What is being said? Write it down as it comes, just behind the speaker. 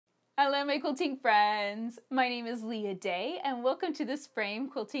Hello my quilting friends, my name is Leah Day and welcome to this Frame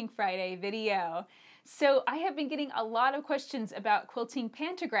Quilting Friday video. So I have been getting a lot of questions about quilting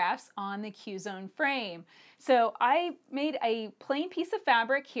pantographs on the Q-Zone frame. So I made a plain piece of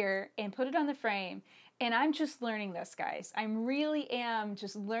fabric here and put it on the frame, and I'm just learning this, guys. I really am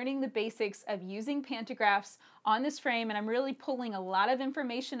just learning the basics of using pantographs on this frame, and I'm really pulling a lot of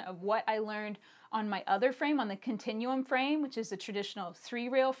information of what I learned on my other frame, on the continuum frame, which is a traditional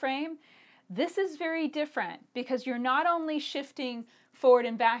 3-rail frame. This is very different because you're not only shifting forward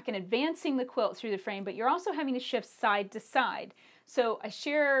and back and advancing the quilt through the frame, but you're also having to shift side to side. So I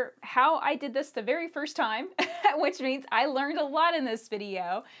share how I did this the very first time, which means I learned a lot in this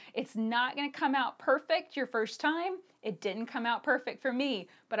video. It's not going to come out perfect your first time. It didn't come out perfect for me,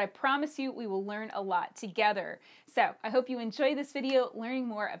 but I promise you we will learn a lot together. So I hope you enjoy this video learning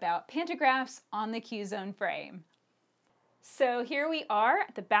more about pantographs on the Q-Zone frame. So here we are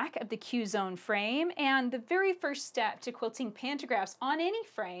at the back of the Q-Zone frame, and the very first step to quilting pantographs on any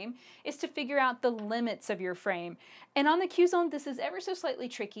frame is to figure out the limits of your frame. And on the Q-Zone, this is ever so slightly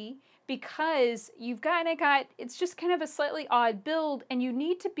tricky because you've it's just kind of a slightly odd build, and you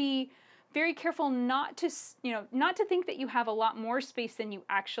need to be very careful not to think that you have a lot more space than you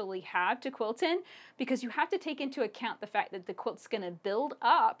actually have to quilt in, because you have to take into account the fact that the quilt's going to build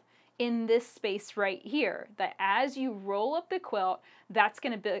up in this space right here, that as you roll up the quilt, that's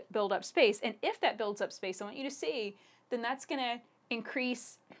going to build up space. And if that builds up space, I want you to see, then that's going to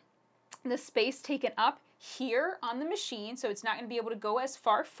increase the space taken up here on the machine, so it's not going to be able to go as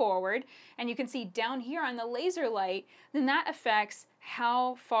far forward. And you can see down here on the laser light, then that affects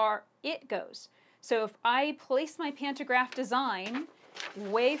how far it goes. So if I place my pantograph design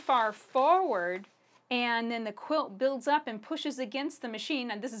way far forward, and then the quilt builds up and pushes against the machine,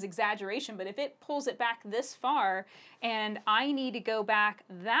 and this is exaggeration, but if it pulls it back this far and I need to go back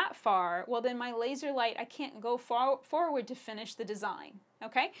that far, well then my laser light, I can't go forward to finish the design,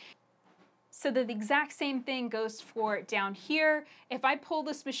 okay? So the exact same thing goes for down here. If I pull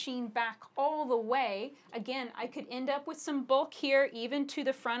this machine back all the way, again, I could end up with some bulk here, even to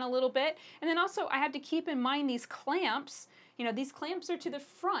the front a little bit. And then also I have to keep in mind these clamps. You know, these clamps are to the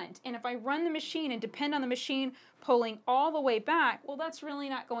front, and if I run the machine and depend on the machine pulling all the way back, well, that's really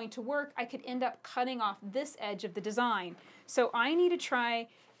not going to work. I could end up cutting off this edge of the design. So I need to try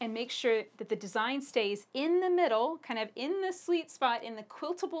and make sure that the design stays in the middle, kind of in the sweet spot, in the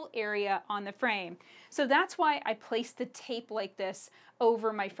quiltable area on the frame. So that's why I placed the tape like this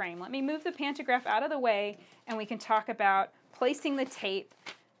over my frame. Let me move the pantograph out of the way, and we can talk about placing the tape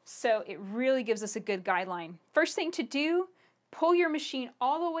so it really gives us a good guideline. First thing to do, pull your machine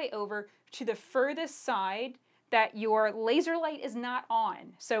all the way over to the furthest side that your laser light is not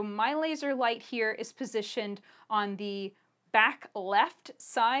on. So my laser light here is positioned on the back left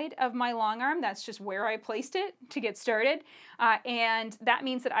side of my long arm. That's just where I placed it to get started. And that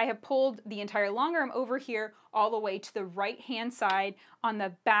means that I have pulled the entire long arm over here all the way to the right hand side on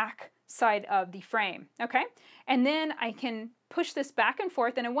the back side of the frame, okay? And then I can push this back and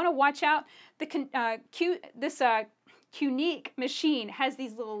forth, and I want to watch out. Unique machine has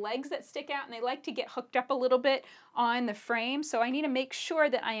these little legs that stick out, and they like to get hooked up a little bit on the frame, so I need to make sure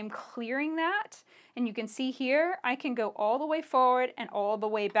that I am clearing that. And you can see here I can go all the way forward and all the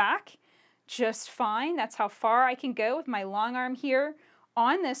way back just fine. That's how far I can go with my long arm here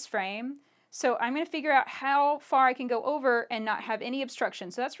on this frame. So I'm going to figure out how far I can go over and not have any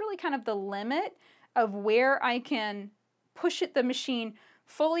obstruction. So that's really kind of the limit of where I can push the machine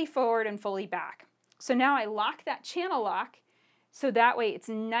fully forward and fully back. So now I lock that channel lock, so that way it's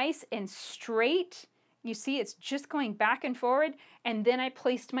nice and straight. You see it's just going back and forward, and then I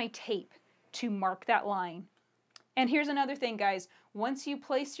placed my tape to mark that line. And here's another thing, guys. Once you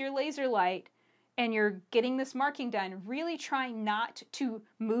place your laser light and you're getting this marking done, really try not to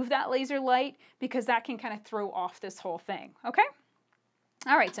move that laser light, because that can kind of throw off this whole thing, okay?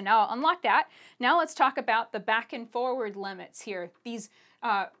 All right, so now I'll unlock that. Now let's talk about the back and forward limits here. These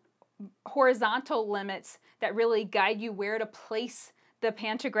horizontal limits that really guide you where to place the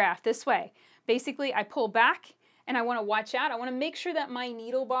pantograph this way. Basically, I pull back and I want to watch out. I want to make sure that my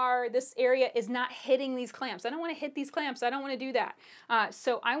needle bar, this area, is not hitting these clamps. I don't want to hit these clamps. I don't want to do that.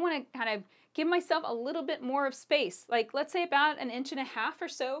 So I want to kind of give myself a little bit more of space, like let's say about 1.5 inches or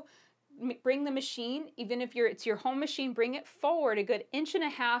so. Bring the machine, even if it's your home machine, bring it forward a good 1.5 inches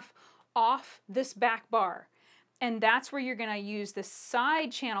off this back bar. And that's where you're going to use the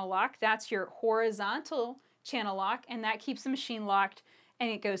side channel lock. That's your horizontal channel lock, and that keeps the machine locked,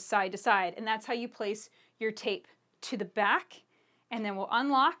 and it goes side to side. And that's how you place your tape to the back, and then we'll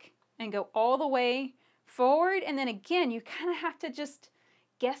unlock and go all the way forward. And then again, you kind of have to just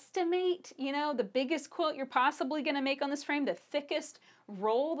guesstimate, you know, the biggest quilt you're possibly going to make on this frame, the thickest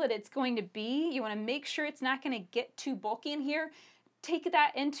roll that it's going to be. You want to make sure it's not going to get too bulky in here. Take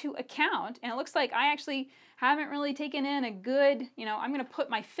that into account. And it looks like I actually haven't really taken in a good, you know, I'm going to put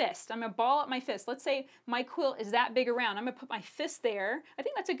my fist. I'm going to ball up my fist. Let's say my quilt is that big around. I'm going to put my fist there. I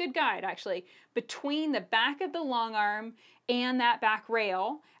think that's a good guide, actually. Between the back of the long arm and that back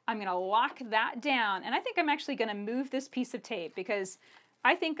rail, I'm going to lock that down. And I think I'm actually going to move this piece of tape because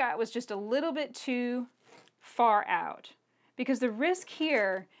I think that was just a little bit too far out. Because the risk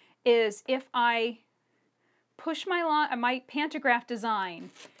here is if I push my pantograph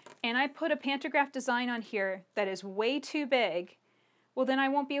design and I put a pantograph design on here that is way too big, well then I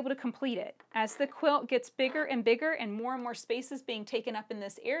won't be able to complete it. As the quilt gets bigger and bigger and more space is being taken up in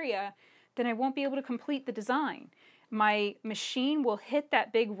this area, then I won't be able to complete the design. My machine will hit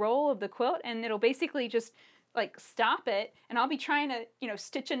that big roll of the quilt and it'll basically just like stop it, and I'll be trying to, you know,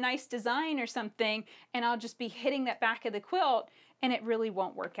 stitch a nice design or something, and I'll just be hitting that back of the quilt and it really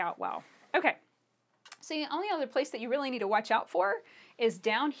won't work out well. Okay. So the only other place that you really need to watch out for is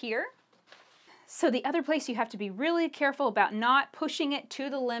down here. So the other place you have to be really careful about not pushing it to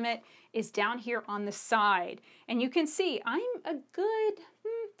the limit is down here on the side. And you can see I'm a good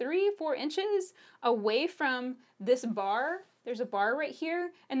 3-4 inches away from this bar. There's a bar right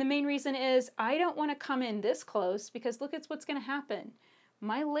here. And the main reason is I don't want to come in this close because look at what's going to happen.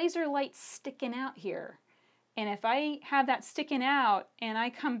 My laser light's sticking out here. And if I have that sticking out and I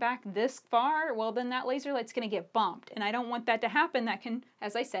come back this far, well then that laser light's going to get bumped. And I don't want that to happen. That can,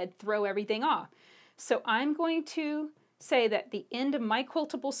 as I said, throw everything off. So I'm going to say that the end of my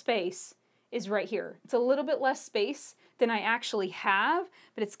quiltable space is right here. It's a little bit less space than I actually have,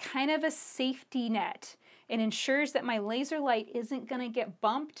 but it's kind of a safety net. It ensures that my laser light isn't going to get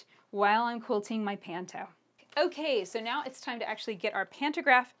bumped while I'm quilting my panto. Okay, so now it's time to actually get our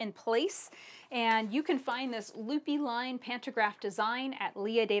pantograph in place, and you can find this loopy line pantograph design at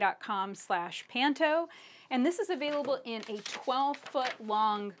leaday.com/panto, and this is available in a 12-foot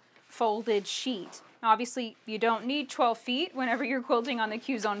long folded sheet. Now, obviously, you don't need 12 feet whenever you're quilting on the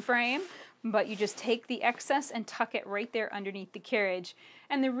Q-Zone frame, but you just take the excess and tuck it right there underneath the carriage.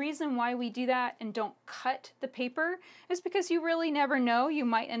 And the reason why we do that and don't cut the paper is because you really never know. You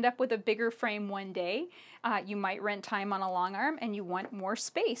might end up with a bigger frame one day. You might rent time on a long arm and you want more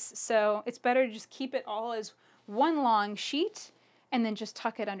space. So it's better to just keep it all as one long sheet and then just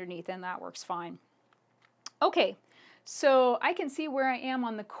tuck it underneath, and that works fine. Okay, so I can see where I am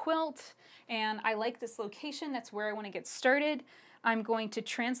on the quilt and I like this location. That's where I want to get started. I'm going to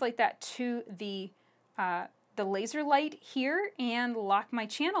translate that to the laser light here and lock my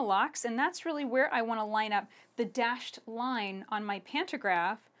channel locks, and that's really where I want to line up the dashed line on my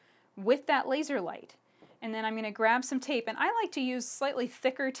pantograph with that laser light. And then I'm going to grab some tape, and I like to use slightly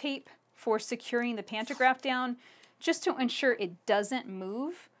thicker tape for securing the pantograph down just to ensure it doesn't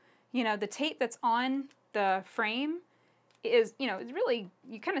move. You know, the tape that's on the frame is, you know, it's really,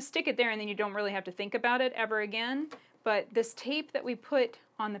 you kind of stick it there and then you don't really have to think about it ever again. But this tape that we put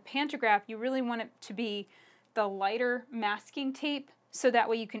on the pantograph, you really want it to be the lighter masking tape so that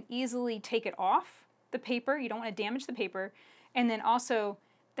way you can easily take it off the paper. You don't want to damage the paper. And then also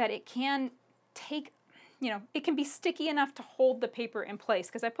that it can take, you know, it can be sticky enough to hold the paper in place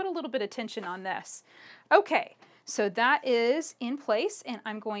because I put a little bit of tension on this. Okay, so that is in place and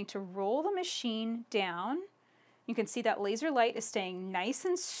I'm going to roll the machine down. You can see that laser light is staying nice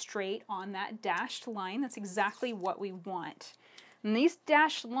and straight on that dashed line. That's exactly what we want. And these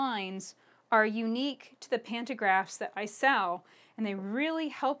dashed lines are unique to the pantographs that I sell, and they really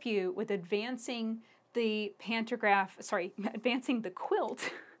help you with advancing the advancing the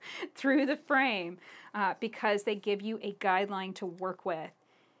quilt through the frame because they give you a guideline to work with.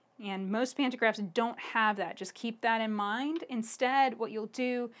 And most pantographs don't have that. Just keep that in mind. Instead, what you'll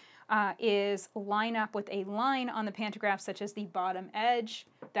do is line up with a line on the pantograph, such as the bottom edge.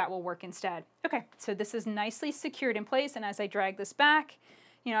 That will work instead. Okay, so this is nicely secured in place, and as I drag this back,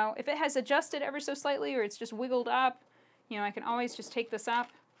 you know, if it has adjusted ever so slightly or it's just wiggled up, you know, I can always just take this up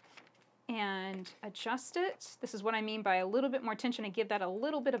and adjust it. This is what I mean by a little bit more tension. I give that a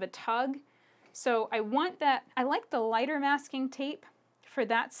little bit of a tug. So I want that, I like the lighter masking tape for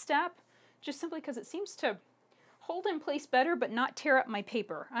that step, just simply because it seems to hold in place better but not tear up my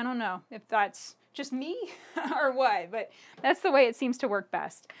paper. I don't know if that's just me or what, but that's the way it seems to work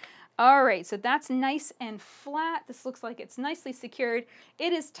best. All right, so that's nice and flat. This looks like it's nicely secured.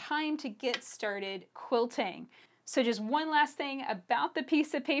 It is time to get started quilting. So just one last thing about the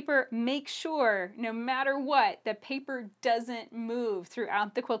piece of paper, make sure no matter what, the paper doesn't move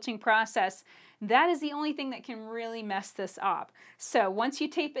throughout the quilting process. that is the only thing that can really mess this up. So once you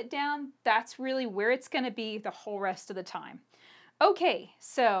tape it down, that's really where it's going to be the whole rest of the time. Okay,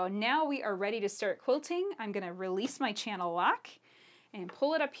 so now we are ready to start quilting. I'm going to release my channel lock and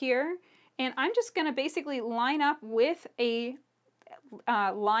pull it up here. And I'm just going to basically line up with a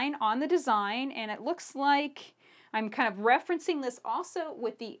line on the design. And it looks like I'm kind of referencing this also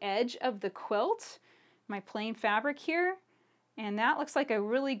with the edge of the quilt, my plain fabric here. And that looks like a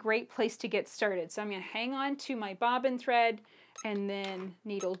really great place to get started. So I'm going to hang on to my bobbin thread and then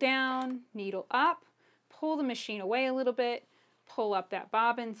needle down, needle up, pull the machine away a little bit, pull up that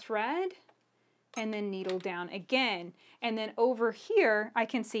bobbin thread, and then needle down again. And then over here, I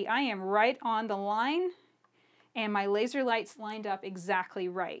can see I am right on the line and my laser light's lined up exactly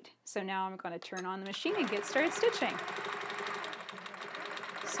right. So now I'm going to turn on the machine and get started stitching.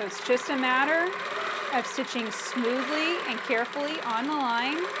 So it's just a matter of stitching smoothly and carefully on the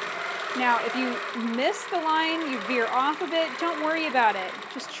line. Now, if you miss the line, you veer off of it, don't worry about it.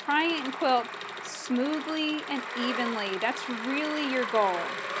 Just try and quilt smoothly and evenly. That's really your goal.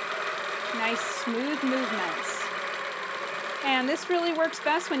 Nice smooth movements. And this really works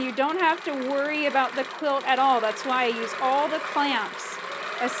best when you don't have to worry about the quilt at all. That's why I use all the clamps,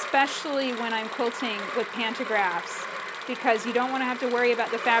 especially when I'm quilting with pantographs, because you don't want to have to worry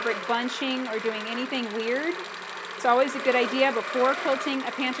about the fabric bunching or doing anything weird. It's always a good idea before quilting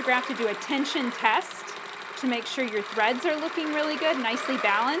a pantograph to do a tension test to make sure your threads are looking really good, nicely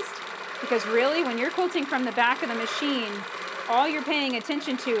balanced. Because really, when you're quilting from the back of the machine, all you're paying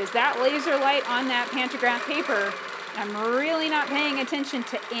attention to is that laser light on that pantograph paper. I'm really not paying attention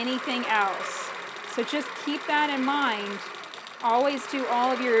to anything else. So just keep that in mind. Always do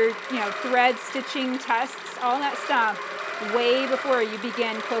all of your, thread stitching tests, all that stuff, way before you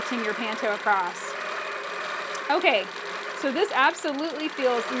begin quilting your panto across. Okay, so this absolutely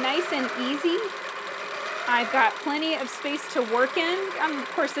feels nice and easy. I've got plenty of space to work in. Of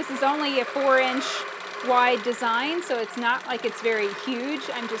course, this is only a 4-inch wide design, so it's not like it's very huge.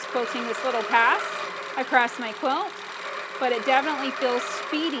 I'm just quilting this little pass across my quilt, but it definitely feels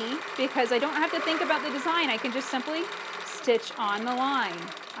speedy because I don't have to think about the design. I can just simply stitch on the line.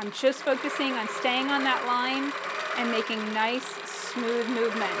 I'm just focusing on staying on that line and making nice, smooth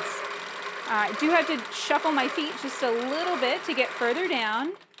movements. I do have to shuffle my feet just a little bit to get further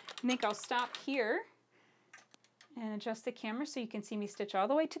down. I think I'll stop here and adjust the camera so you can see me stitch all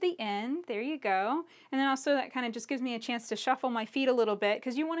the way to the end. There you go. And then also that kind of just gives me a chance to shuffle my feet a little bit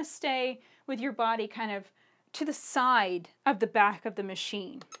because you want to stay with your body kind of to the side of the back of the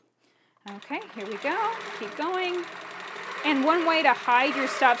machine. Okay, here we go. Keep going. And one way to hide your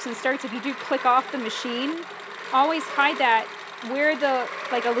stops and starts, if you do click off the machine, always hide that where the,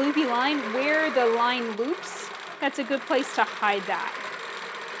 like a loopy line, where the line loops. That's a good place to hide that.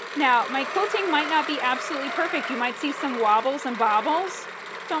 Now, my quilting might not be absolutely perfect. You might see some wobbles and bobbles.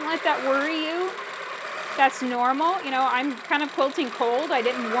 Don't let that worry you. That's normal. I'm kind of quilting cold. I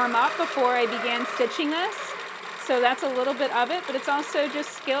didn't warm up before I began stitching this. So that's a little bit of it, but it's also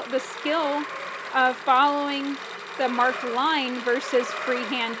just the skill of following the marked line versus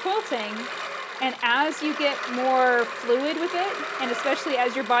freehand quilting. And as you get more fluid with it, and especially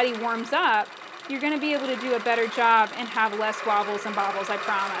as your body warms up, you're going to be able to do a better job and have less wobbles and bobbles, I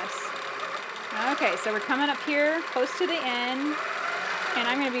promise. Okay, so we're coming up here close to the end, and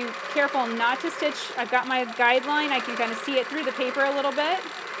I'm going to be careful not to stitch. I've got my guideline. I can kind of see it through the paper a little bit.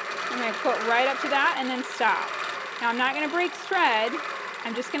 I'm going to quilt right up to that and then stop. Now I'm not going to break thread.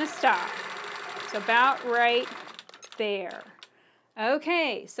 I'm just going to stop. So about right there.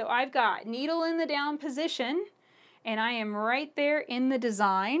 Okay, so I've got needle in the down position, and I am right there in the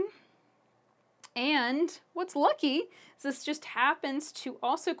design. And what's lucky is this just happens to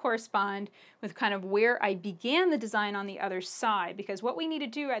also correspond with kind of where I began the design on the other side, because what we need to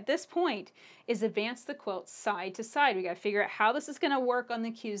do at this point is advance the quilt side to side. We got to figure out how this is going to work on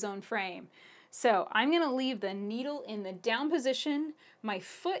the Q-zone frame. So I'm going to leave the needle in the down position, my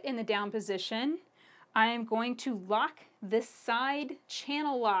foot in the down position. I am going to lock this side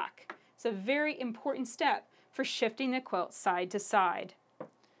channel lock. It's a very important step for shifting the quilt side to side.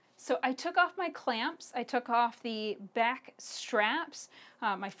 So I took off my clamps, I took off the back straps,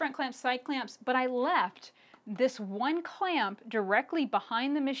 my front clamps, side clamps, but I left this one clamp directly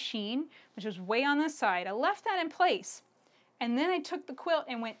behind the machine, which was way on the side. I left that in place. And then I took the quilt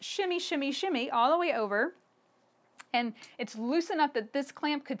and went shimmy, shimmy, shimmy all the way over. And it's loose enough that this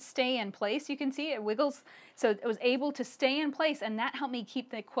clamp could stay in place. You can see it wiggles, so it was able to stay in place, and that helped me keep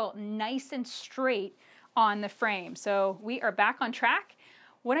the quilt nice and straight on the frame. So we are back on track.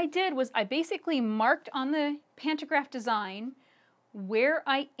 What I did was I basically marked on the pantograph design where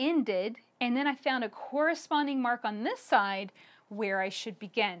I ended and then I found a corresponding mark on this side where I should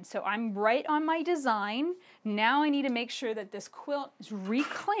begin. So I'm right on my design. Now I need to make sure that this quilt is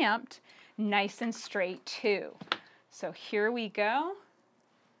reclamped nice and straight too. So here we go,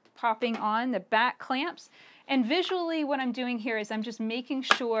 popping on the back clamps. And visually what I'm doing here is I'm just making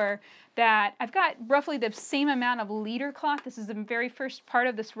sure that I've got roughly the same amount of leader cloth. This is the very first part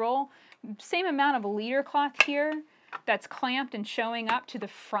of this roll. Same amount of leader cloth here that's clamped and showing up to the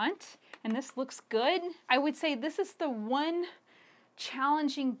front. And this looks good. I would say this is the one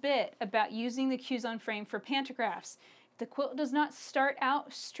challenging bit about using the Q-zone frame for pantographs. If the quilt does not start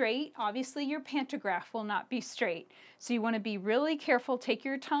out straight, obviously your pantograph will not be straight. So you want to be really careful, take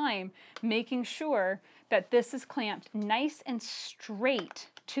your time, making sure that this is clamped nice and straight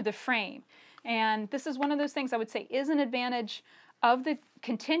to the frame. And this is one of those things I would say is an advantage of the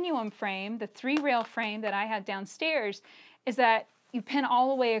continuum frame, the 3-rail frame that I had downstairs, is that you pin all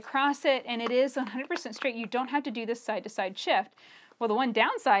the way across it and it is 100% straight. You don't have to do this side-to-side shift. Well, the one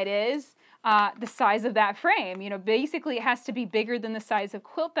downside is the size of that frame. You know, basically it has to be bigger than the size of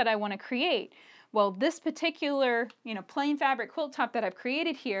quilt that I want to create. Well, this particular, plain fabric quilt top that I've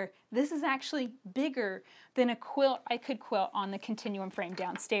created here, this is actually bigger than a quilt I could quilt on the continuum frame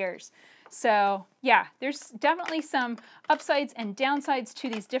downstairs. So yeah, there's definitely some upsides and downsides to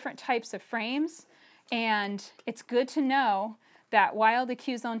these different types of frames. And it's good to know that while the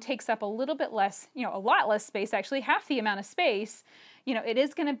Q-zone takes up a little bit less, a lot less space, actually half the amount of space, it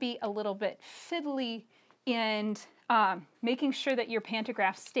is going to be a little bit fiddly in making sure that your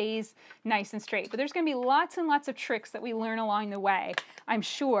pantograph stays nice and straight. But there's going to be lots and lots of tricks that we learn along the way, I'm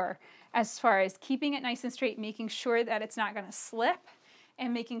sure, as far as keeping it nice and straight, making sure that it's not going to slip,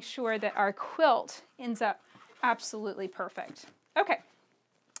 and making sure that our quilt ends up absolutely perfect. Okay,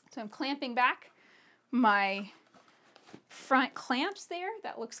 so I'm clamping back my front clamps there.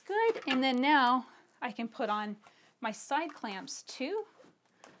 That looks good. And then now I can put on my side clamps too.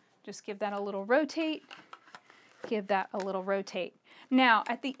 Just give that a little rotate. Give that a little rotate. Now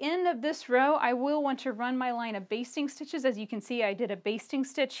at the end of this row, I will want to run my line of basting stitches. As you can see, I did a basting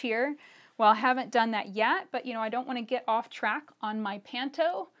stitch here. Well, I haven't done that yet, but I don't want to get off track on my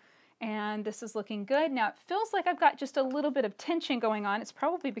panto. And this is looking good. Now it feels like I've got just a little bit of tension going on. It's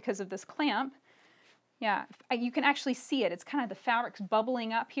probably because of this clamp. Yeah, you can actually see it. It's kind of the fabric's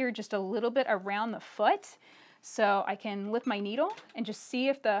bubbling up here just a little bit around the foot. So I can lift my needle and just see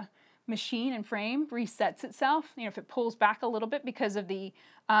if the machine and frame resets itself. If it pulls back a little bit because of the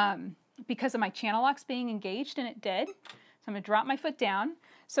because of my channel locks being engaged, and it did. So I'm going to drop my foot down.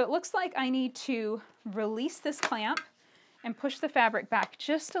 So it looks like I need to release this clamp and push the fabric back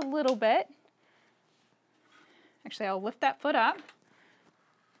just a little bit. Actually, I'll lift that foot up.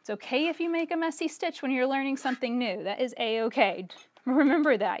 It's okay if you make a messy stitch when you're learning something new. That is a-okay.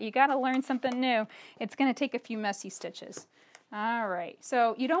 Remember that. You got to learn something new. It's going to take a few messy stitches. All right.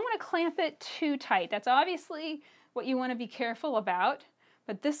 So you don't want to clamp it too tight. That's obviously what you want to be careful about.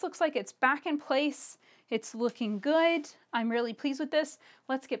 But this looks like it's back in place. It's looking good. I'm really pleased with this.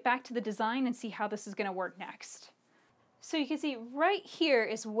 Let's get back to the design and see how this is going to work next. So you can see right here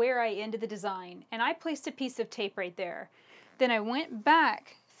is where I ended the design. And I placed a piece of tape right there. Then I went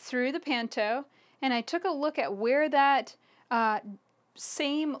back through the panto and I took a look at where that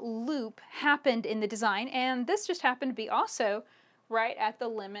same loop happened in the design, and this just happened to be also right at the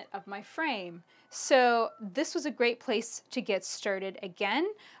limit of my frame. So this was a great place to get started again.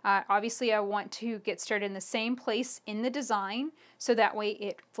 Obviously I want to get started in the same place in the design so that way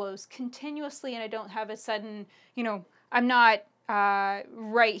it flows continuously and I don't have a sudden, I'm not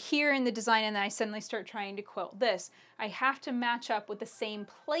right here in the design and then I suddenly start trying to quilt this. I have to match up with the same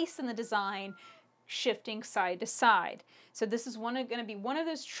place in the design, shifting side to side. So this is going to be one of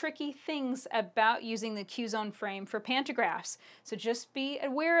those tricky things about using the Q-zone frame for pantographs. So just be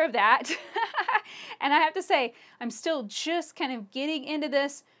aware of that. And I have to say, I'm still just kind of getting into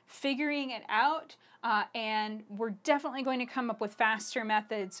this, figuring it out, and we're definitely going to come up with faster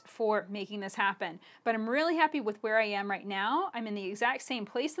methods for making this happen. But I'm really happy with where I am right now. I'm in the exact same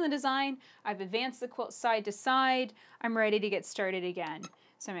place in the design. I've advanced the quilt side to side. I'm ready to get started again.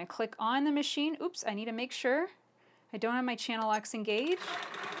 So I'm going to click on the machine. Oops, I need to make sure I don't have my channel locks engaged.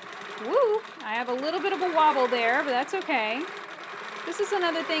 Woo! I have a little bit of a wobble there, but that's okay. This is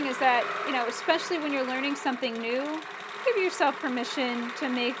another thing is that, especially when you're learning something new, give yourself permission to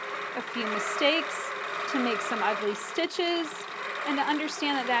make a few mistakes, to make some ugly stitches, and to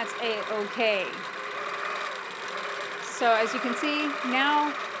understand that that's a-okay. So as you can see,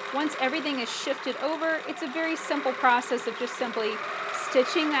 now once everything is shifted over, it's a very simple process of just simply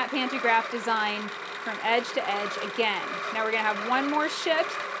stitching that pantograph design from edge to edge again. Now we're going to have one more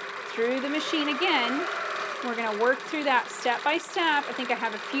shift through the machine again. We're going to work through that step by step. I think I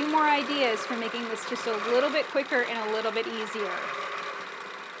have a few more ideas for making this just a little bit quicker and a little bit easier.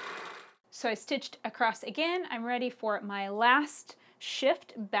 So I stitched across again. I'm ready for my last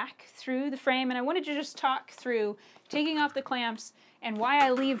shift back through the frame, and I wanted to just talk through taking off the clamps and why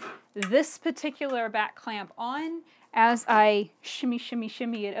I leave this particular back clamp on as I shimmy, shimmy,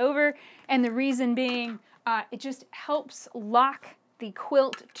 shimmy it over. And the reason being, it just helps lock the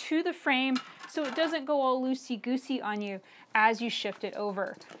quilt to the frame so it doesn't go all loosey-goosey on you as you shift it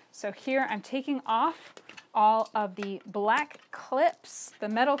over. So here I'm taking off all of the black clips, the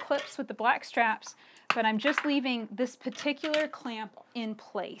metal clips with the black straps, but I'm just leaving this particular clamp in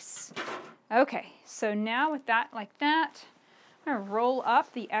place. Okay, so now with that like that, I'm going to roll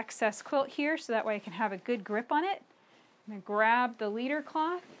up the excess quilt here so that way I can have a good grip on it. I'm going to grab the leader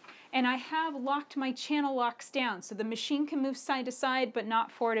cloth, and I have locked my channel locks down so the machine can move side to side but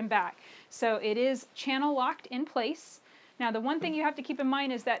not forward and back. So it is channel locked in place. Now the one thing you have to keep in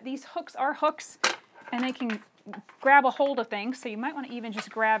mind is that these hooks are hooks and they can grab a hold of things, so you might want to even just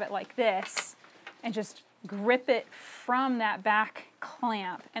grab it like this and just grip it from that back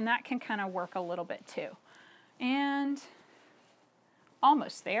clamp, and that can kind of work a little bit too. And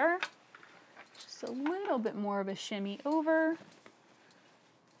almost there. Just a little bit more of a shimmy over.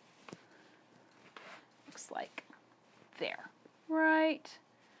 Looks like there, right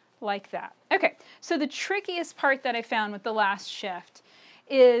like that. Okay, so the trickiest part that I found with the last shift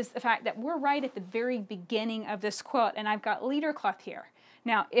is the fact that we're right at the very beginning of this quilt, and I've got leader cloth here.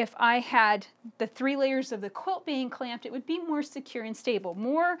 Now, if I had the 3 layers of the quilt being clamped, it would be more secure and stable.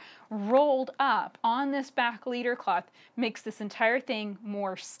 More rolled up on this back leader cloth makes this entire thing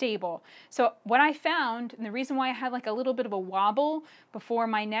more stable. So what I found, and the reason why I had like a little bit of a wobble before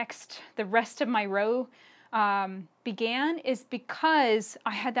the rest of my row began, is because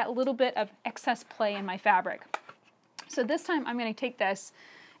I had that little bit of excess play in my fabric. So this time I'm going to take this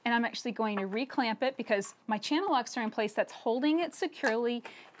and I'm actually going to reclamp it because my channel locks are in place. That's holding it securely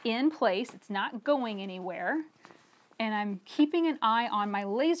in place. It's not going anywhere. And I'm keeping an eye on my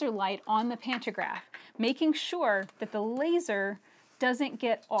laser light on the pantograph, making sure that the laser doesn't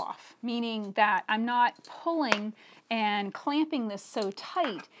get off, meaning that I'm not pulling and clamping this so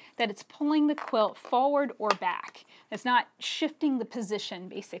tight that it's pulling the quilt forward or back. It's not shifting the position,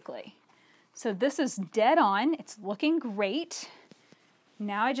 basically. So this is dead on. It's looking great.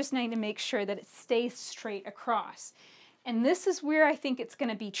 Now I just need to make sure that it stays straight across. And this is where I think it's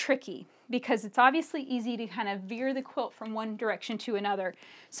going to be tricky, because it's obviously easy to kind of veer the quilt from one direction to another.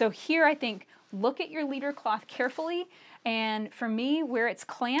 So here I think, look at your leader cloth carefully. And for me, where it's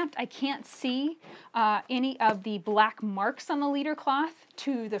clamped, I can't see any of the black marks on the leader cloth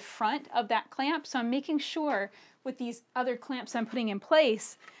to the front of that clamp. So I'm making sure with these other clamps I'm putting in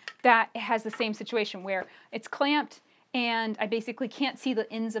place that it has the same situation where it's clamped and I basically can't see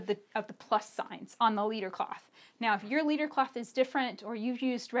the ends of the plus signs on the leader cloth. Now, if your leader cloth is different or you've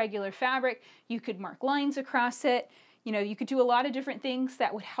used regular fabric, you could mark lines across it. You know, you could do a lot of different things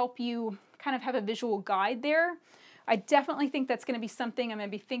that would help you kind of have a visual guide there. I definitely think that's going to be something I'm going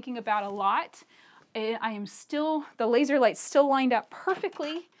to be thinking about a lot. The laser light's still lined up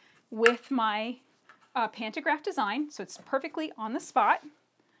perfectly with my pantograph design, so it's perfectly on the spot.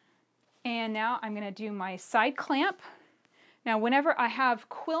 And now I'm going to do my side clamp. Now, whenever I have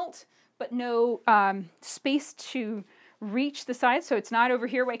quilt but no space to reach the side, so it's not over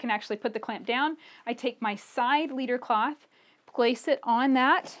here where I can actually put the clamp down, I take my side leader cloth, place it on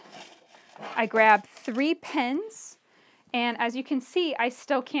that. I grab 3 pins, and as you can see, I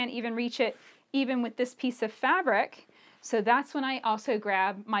still can't even reach it even with this piece of fabric. So that's when I also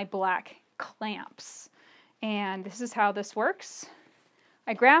grab my black clamps. And this is how this works.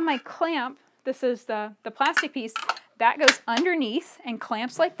 I grab my clamp, this is the plastic piece, that goes underneath and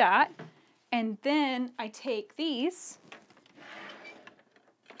clamps like that. And then I take these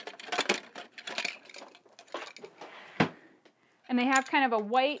and they have kind of a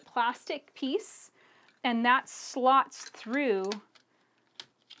white plastic piece, and that slots through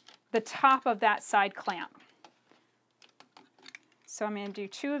the top of that side clamp. So I'm going to do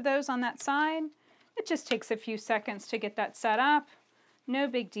 2 of those on that side. It just takes a few seconds to get that set up. No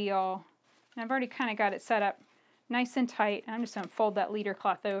big deal. And I've already kind of got it set up nice and tight. And I'm just going to fold that leader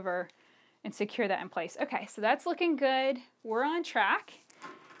cloth over and secure that in place. Okay, so that's looking good. We're on track.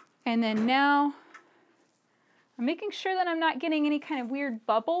 And then now I'm making sure that I'm not getting any kind of weird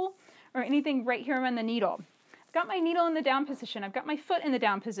bubble or anything right here around the needle. I've got my needle in the down position. I've got my foot in the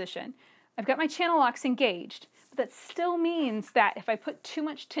down position. I've got my channel locks engaged. But that still means that if I put too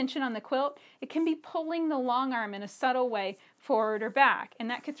much tension on the quilt, it can be pulling the long arm in a subtle way forward or back, and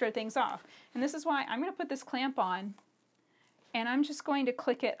that could throw things off. And this is why I'm going to put this clamp on, and I'm just going to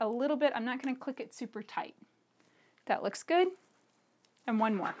click it a little bit. I'm not going to click it super tight. That looks good. And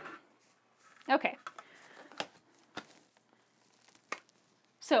one more. Okay.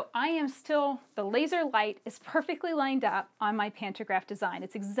 So the laser light is perfectly lined up on my pantograph design.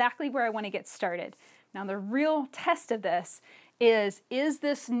 It's exactly where I want to get started. Now the real test of this is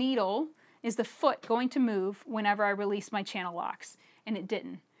this needle, is the foot going to move whenever I release my channel locks? And it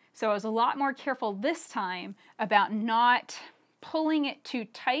didn't. So I was a lot more careful this time about not pulling it too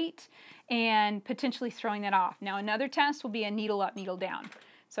tight and potentially throwing that off. Now another test will be a needle up, needle down.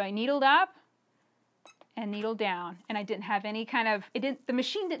 So I needled up and needle down, and I didn't have any kind of, the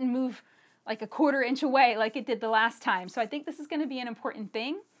machine didn't move like a 1/4 inch away like it did the last time. So I think this is going to be an important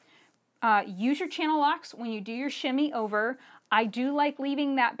thing. Use your channel locks when you do your shimmy over. I do like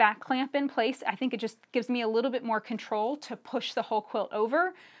leaving that back clamp in place. I think it just gives me a little bit more control to push the whole quilt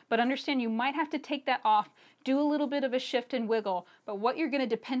over, but understand you might have to take that off, do a little bit of a shift and wiggle, but what you're going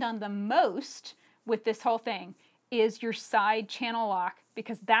to depend on the most with this whole thing is your side channel lock,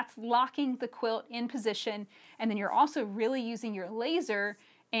 because that's locking the quilt in position, and then you're also really using your laser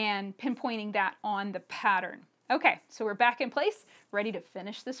and pinpointing that on the pattern. Okay, so we're back in place, ready to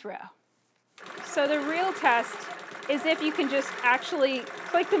finish this row. So the real test is if you can just actually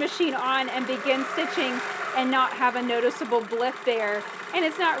click the machine on and begin stitching and not have a noticeable blip there. And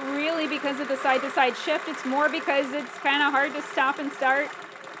it's not really because of the side-to-side shift, it's more because it's kind of hard to stop and start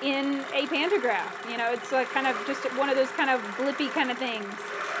in a pantograph. You know, it's like kind of just one of those kind of blippy kind of things.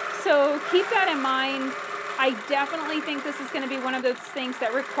 So keep that in mind. I definitely think this is going to be one of those things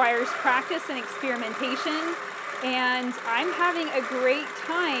that requires practice and experimentation. And I'm having a great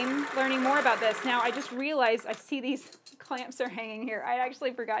time learning more about this. Now, I just realized I see these clamps are hanging here. I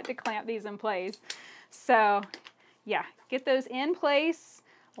actually forgot to clamp these in place. So yeah, get those in place,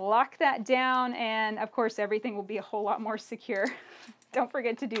 lock that down, and of course everything will be a whole lot more secure. Don't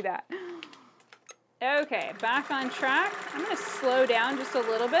forget to do that. Okay, back on track. I'm going to slow down just a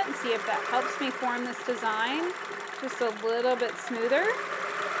little bit and see if that helps me form this design just a little bit smoother.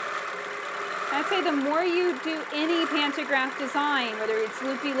 I'd say the more you do any pantograph design, whether it's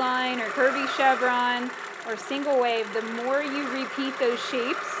loopy line or curvy chevron or single wave, the more you repeat those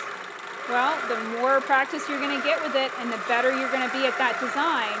shapes, well, the more practice you're going to get with it and the better you're going to be at that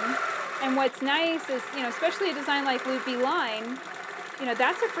design. And what's nice is, you know, especially a design like loopy line, you know,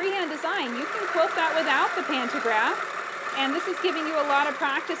 that's a freehand design. You can quilt that without the pantograph, and this is giving you a lot of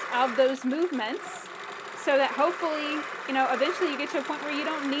practice of those movements so that hopefully, you know, eventually you get to a point where you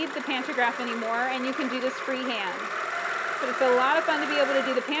don't need the pantograph anymore and you can do this freehand. But it's a lot of fun to be able to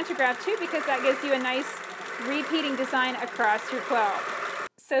do the pantograph too, because that gives you a nice repeating design across your quilt.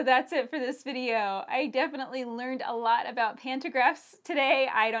 So that's it for this video. I definitely learned a lot about pantographs today.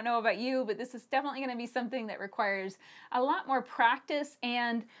 I don't know about you, but this is definitely going to be something that requires a lot more practice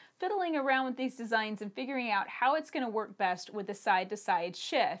and fiddling around with these designs and figuring out how it's going to work best with the side-to-side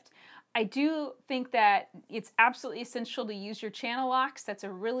shift. I do think that it's absolutely essential to use your channel locks. That's a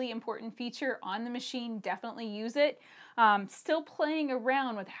really important feature on the machine. Definitely use it. Still playing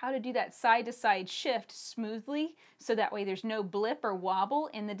around with how to do that side-to-side shift smoothly, so that way there's no blip or wobble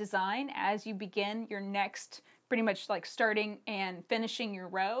in the design as you begin your next, pretty much like starting and finishing your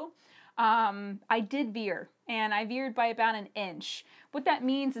row. I did veer, and I veered by about 1 inch. What that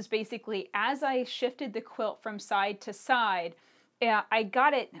means is basically as I shifted the quilt from side to side, I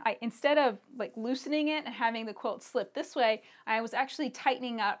got it, instead of like loosening it and having the quilt slip this way, I was actually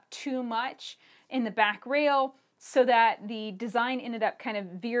tightening up too much in the back rail, so that the design ended up kind of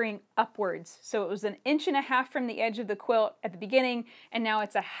veering upwards. So it was 1.5 inches from the edge of the quilt at the beginning, and now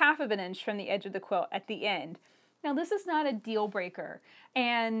it's 1/2 inch from the edge of the quilt at the end. Now this is not a deal breaker,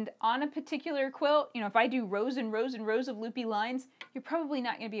 and on a particular quilt, you know, if I do rows and rows and rows of loopy lines, you're probably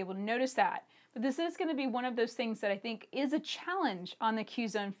not going to be able to notice that. But this is going to be one of those things that I think is a challenge on the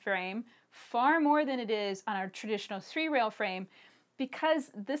Q-Zone frame, far more than it is on our traditional 3-rail frame,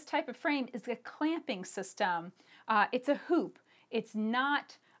 because this type of frame is a clamping system. It's a hoop. It's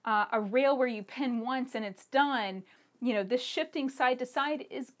not a rail where you pin once and it's done. You know, this shifting side to side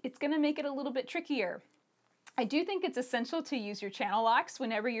it's going to make it a little bit trickier. I do think it's essential to use your channel locks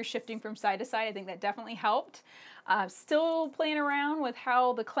whenever you're shifting from side to side. I think that definitely helped. Still playing around with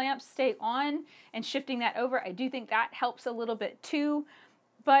how the clamps stay on and shifting that over. I do think that helps a little bit too.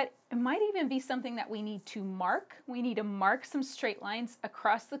 But it might even be something that we need to mark. We need to mark some straight lines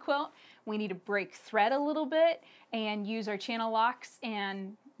across the quilt. we need to break thread a little bit and use our channel locks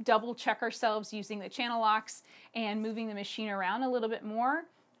and double check ourselves using the channel locks and moving the machine around a little bit more,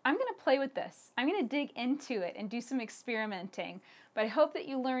 I'm going to play with this. I'm going to dig into it and do some experimenting. But I hope that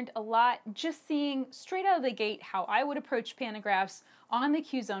you learned a lot just seeing straight out of the gate how I would approach pantographs on the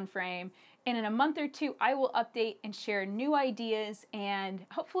Q-Zone frame. And in a month or two, I will update and share new ideas and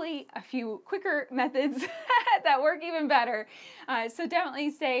hopefully a few quicker methods that work even better. So definitely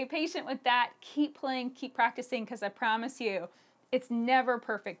stay patient with that. Keep playing, keep practicing, because I promise you, it's never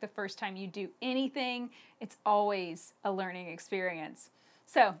perfect the first time you do anything. It's always a learning experience.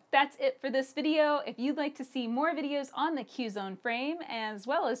 So that's it for this video. If you'd like to see more videos on the Q-Zone frame as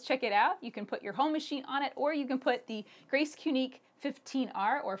well as check it out, you can put your home machine on it, or you can put the Grace Qnique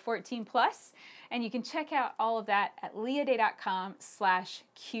 15R or 14 Plus, and you can check out all of that at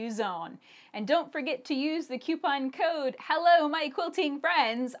leahday.com/Qzone. And don't forget to use the coupon code Hello My Quilting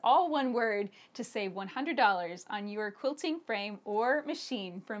Friends, all one word, to save $100 on your quilting frame or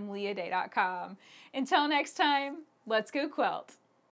machine from leahday.com. Until next time, let's go quilt.